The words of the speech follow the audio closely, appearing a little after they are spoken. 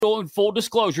in full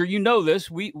disclosure, you know this,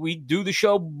 we do the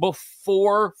show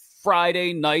before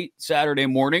Friday night, Saturday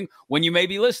morning, when you may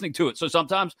be listening to it. So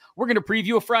sometimes we're going to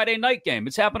preview a Friday night game.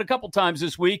 It's happened a couple times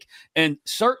this week, and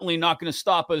certainly not going to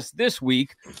stop us this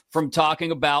week from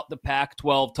talking about the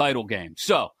Pac-12 title game.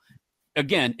 So,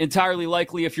 again, entirely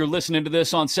likely if you're listening to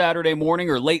this on Saturday morning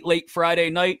or late Friday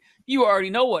night, you already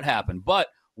know what happened. But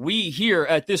we here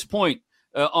at this point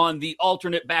on the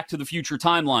alternate Back to the Future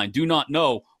timeline do not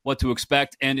know what to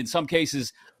expect. And in some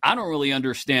cases, I don't really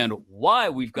understand why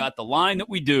we've got the line that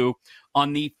we do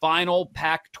on the final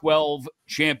Pac-12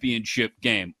 championship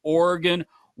game. Oregon,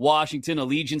 Washington,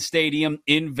 Allegiant Stadium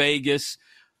in Vegas.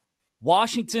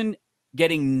 Washington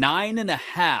getting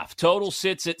 9.5. Total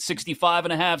sits at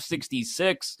 65.5,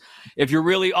 66. If you're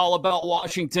really all about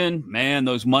Washington, man,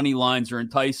 those money lines are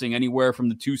enticing, anywhere from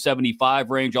the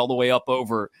 275 range all the way up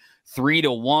over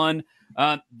 3-1.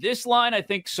 This line, I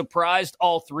think, surprised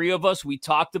all three of us. We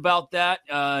talked about that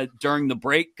during the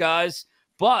break, guys.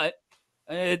 But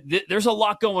there's a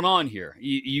lot going on here.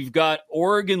 You've got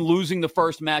Oregon losing the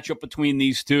first matchup between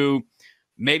these two,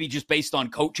 maybe just based on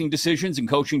coaching decisions and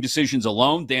coaching decisions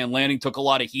alone. Dan Lanning took a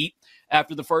lot of heat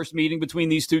after the first meeting between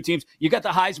these two teams. You got the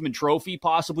Heisman Trophy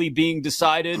possibly being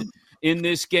decided in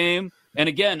this game. And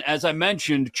again, as I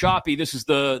mentioned, Choppy, this is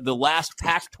the last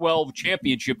Pac-12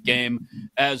 championship game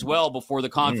as well before the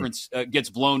conference gets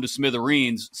blown to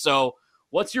smithereens. So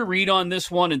what's your read on this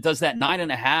one? And does that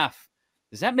 9.5,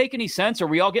 does that make any sense? Are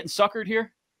we all getting suckered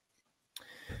here?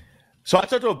 So I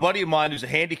talked to a buddy of mine who's a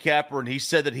handicapper, and he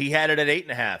said that he had it at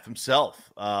 8.5 himself.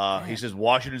 He says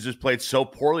Washington's just played so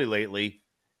poorly lately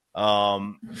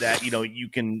that, you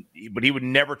can – but he would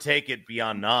never take it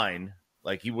beyond 9.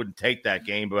 Like, he wouldn't take that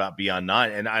game about beyond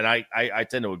 9. And I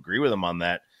tend to agree with him on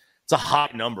that. It's a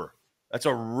high number. That's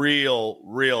a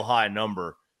real high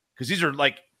number. Because these are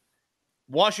like –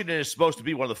 Washington is supposed to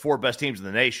be one of the 4 best teams in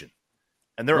the nation.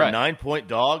 And they're a 9-point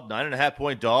dog,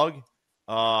 9.5-point dog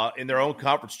in their own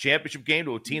conference championship game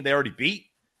to a team they already beat.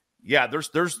 Yeah, there's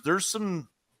some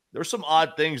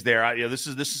odd things there. This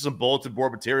is some bulletin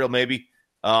board material maybe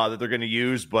that they're going to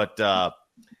use, but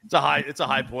it's a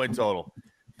high point total.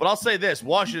 But I'll say this: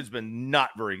 Washington's been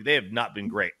they have not been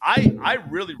great. I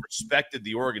really respected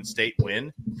the Oregon State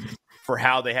win for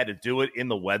how they had to do it in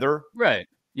the weather. Right.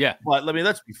 Yeah. But I mean,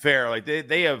 let's be fair. Like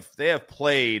they have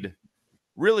played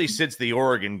really since the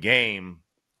Oregon game,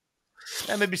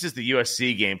 and maybe since the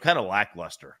USC game, kind of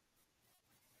lackluster.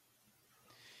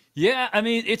 Yeah, I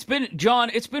mean, it's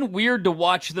been weird to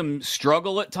watch them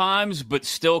struggle at times, but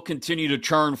still continue to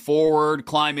churn forward,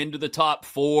 climb into the top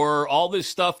 4, all this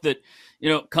stuff that,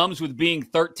 comes with being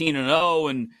 13-0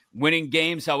 and winning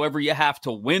games however you have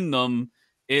to win them.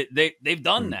 They've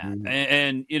done that.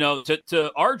 And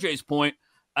to RJ's point,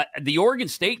 the Oregon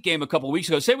State game a couple of weeks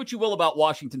ago, say what you will about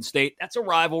Washington State, that's a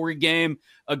rivalry game.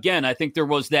 Again, I think there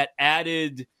was that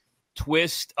added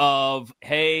twist of,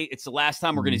 hey, it's the last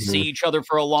time we're going to see each other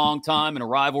for a long time in a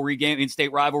rivalry game,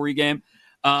 in-state rivalry game.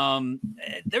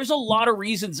 There's a lot of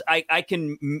reasons I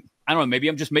don't know, maybe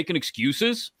I'm just making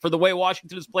excuses for the way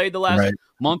Washington has played the last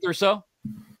month or so.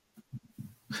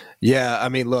 Yeah, I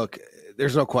mean, look,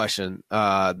 there's no question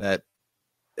that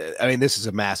this is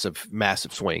a massive,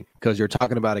 massive swing because you're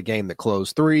talking about a game that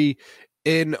closed 3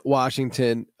 in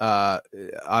Washington.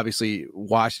 Obviously,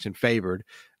 Washington favored.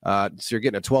 So you're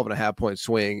getting a 12.5-point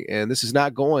swing, and this is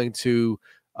not going to,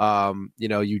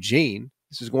 Eugene.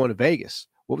 This is going to Vegas.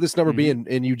 What would this number be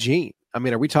in Eugene? I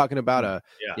mean, are we talking about a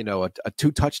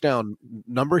 2-touchdown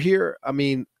number here? I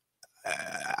mean,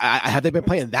 have they been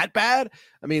playing that bad?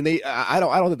 I mean, I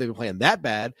don't think they've been playing that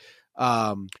bad.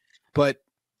 But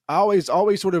I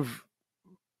always sort of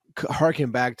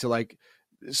harken back to, like,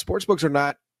 sports books are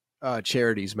not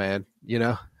charities, man.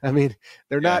 I mean,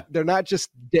 they're not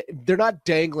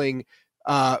dangling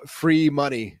free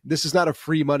money. This is not a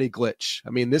free money glitch. I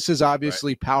mean, this is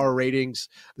obviously power ratings.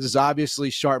 This is obviously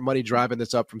sharp money driving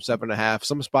this up from 7.5.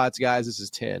 Some spots, guys, this is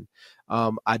 10.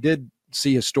 I did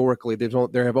see historically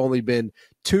there have only been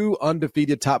 2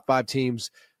 undefeated top 5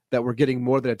 teams that were getting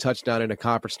more than a touchdown in a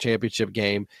conference championship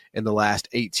game in the last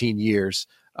 18 years.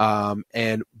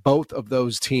 And both of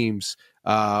those teams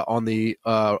on the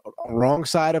wrong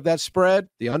side of that spread,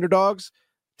 the underdogs,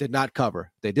 did not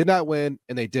cover. They did not win,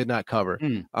 and they did not cover.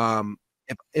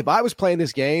 If I was playing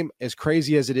this game, as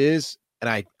crazy as it is,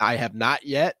 and I have not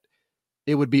yet,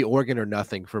 it would be Oregon or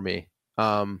nothing for me.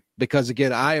 Because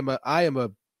again, I am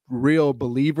a real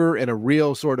believer and a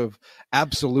real sort of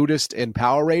absolutist in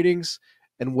power ratings,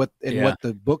 and what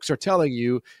the books are telling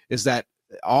you is that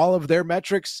all of their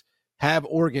metrics have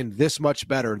Oregon this much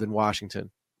better than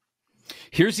Washington.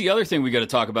 Here's the other thing we got to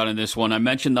talk about in this one. I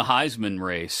mentioned the Heisman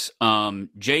race.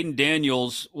 Jaden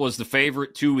Daniels was the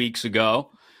favorite 2 weeks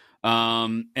ago,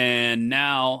 and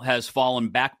now has fallen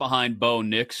back behind Bo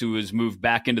Nix, who has moved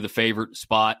back into the favorite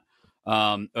spot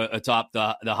atop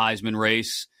the Heisman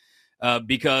race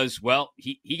because, well,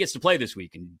 he gets to play this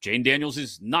week, and Jaden Daniels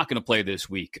is not going to play this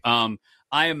week.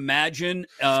 I imagine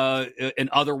an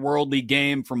otherworldly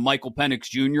game from Michael Penix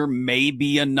Jr. may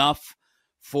be enough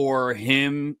for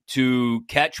him to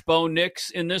catch Bo Nix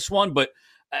in this one. But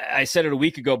I said it a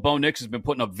week ago, Bo Nix has been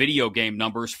putting up video game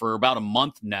numbers for about a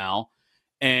month now.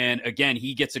 And again,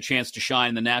 he gets a chance to shine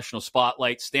in the national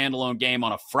spotlight. Standalone game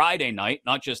on a Friday night,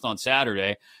 not just on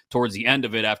Saturday, towards the end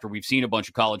of it after we've seen a bunch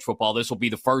of college football. This will be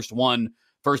the first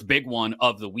big one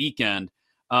of the weekend.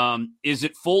 Is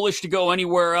it foolish to go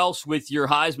anywhere else with your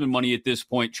Heisman money at this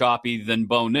point, Choppy, than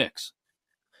Bo Nix?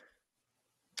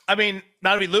 I mean,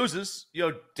 not if he loses.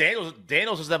 Daniels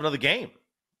doesn't have another game,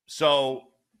 so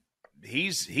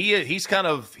he's in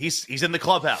the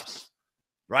clubhouse,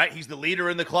 right? He's the leader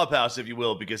in the clubhouse, if you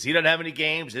will, because he doesn't have any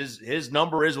games. His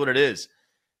number is what it is.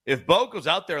 If Bo goes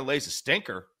out there and lays a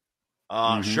stinker,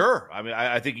 sure. I mean,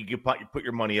 I think you could put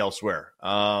your money elsewhere.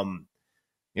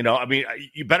 You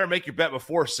better make your bet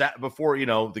before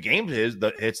the game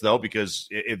hits though, because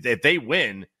if they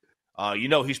win.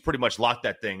 He's pretty much locked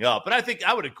that thing up. And I think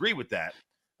I would agree with that,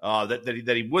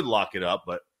 that he would lock it up.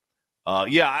 But,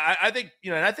 I think,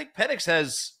 and I think Penix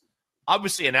has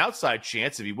obviously an outside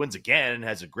chance if he wins again and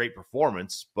has a great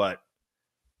performance. But,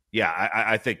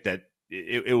 I think that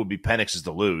it would be Penix's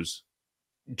to lose.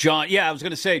 John, I was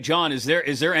going to say, John, is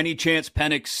there any chance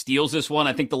Penix steals this one?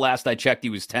 I think the last I checked,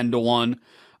 he was 10-1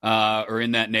 or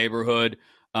in that neighborhood.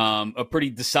 A pretty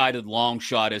decided long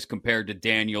shot as compared to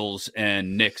Daniels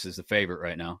and Nix as the favorite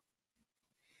right now.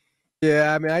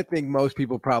 Yeah, I mean, I think most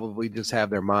people probably just have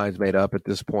their minds made up at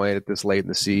this point, at this late in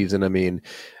the season. I mean,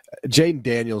 Jaden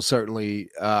Daniels certainly,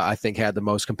 I think, had the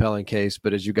most compelling case,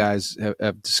 but as you guys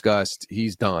have discussed,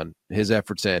 he's done. His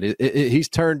efforts in. He's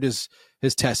turned his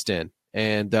test in,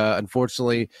 and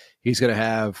unfortunately, he's going to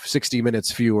have 60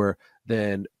 minutes fewer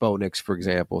than Bo Nix, for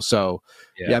example. So,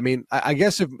 I mean, I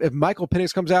guess if Michael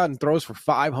Penix comes out and throws for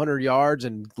 500 yards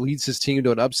and leads his team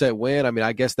to an upset win, I mean,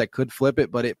 I guess that could flip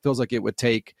it, but it feels like it would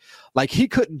take – like he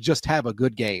couldn't just have a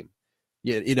good game,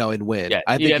 and win. Yeah,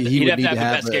 I think he would need to have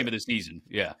the best game of the season.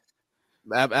 Yeah.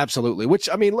 Absolutely. Which,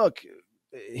 I mean, look –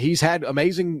 he's had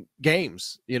amazing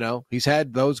games. He's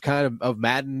had those kind of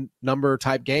Madden number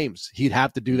type games. He'd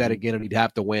have to do that again, and he'd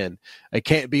have to win. It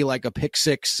can't be like a pick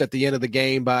six at the end of the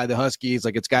game by the Huskies.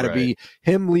 Like, it's got to be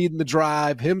him leading the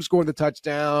drive, him scoring the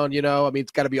touchdown. I mean,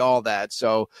 it's got to be all that.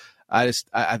 So it's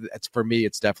for me,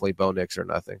 it's definitely Bo Nix or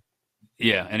nothing.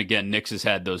 Yeah, and again, Nix has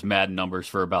had those Madden numbers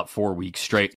for about 4 weeks straight.